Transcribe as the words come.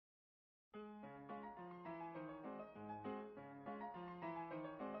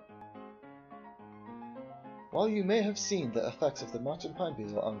While you may have seen the effects of the mountain pine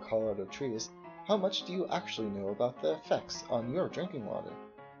beetle on Colorado trees, how much do you actually know about the effects on your drinking water?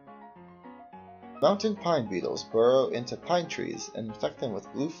 Mountain pine beetles burrow into pine trees and infect them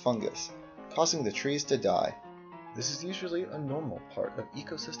with blue fungus, causing the trees to die. This is usually a normal part of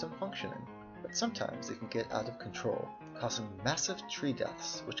ecosystem functioning, but sometimes it can get out of control, causing massive tree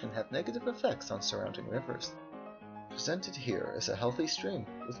deaths, which can have negative effects on surrounding rivers. Presented here is a healthy stream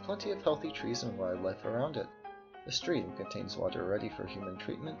with plenty of healthy trees and wildlife around it. The stream contains water ready for human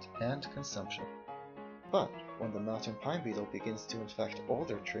treatment and consumption. But when the mountain pine beetle begins to infect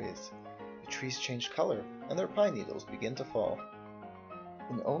older trees, the trees change color and their pine needles begin to fall.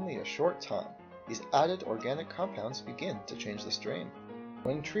 In only a short time, these added organic compounds begin to change the stream.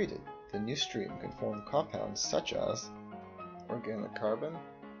 When treated, the new stream can form compounds such as organic carbon,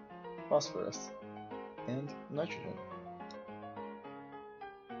 phosphorus, and nitrogen.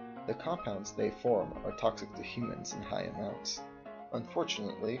 The compounds they form are toxic to humans in high amounts.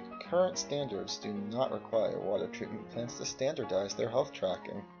 Unfortunately, current standards do not require water treatment plants to standardize their health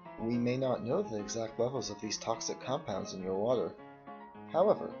tracking. We may not know the exact levels of these toxic compounds in your water.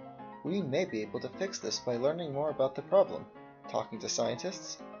 However, we may be able to fix this by learning more about the problem, talking to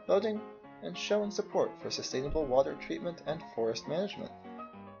scientists, voting, and showing support for sustainable water treatment and forest management.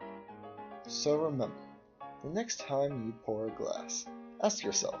 So remember, the next time you pour a glass, ask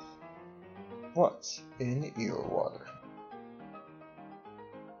yourself, what's in your water?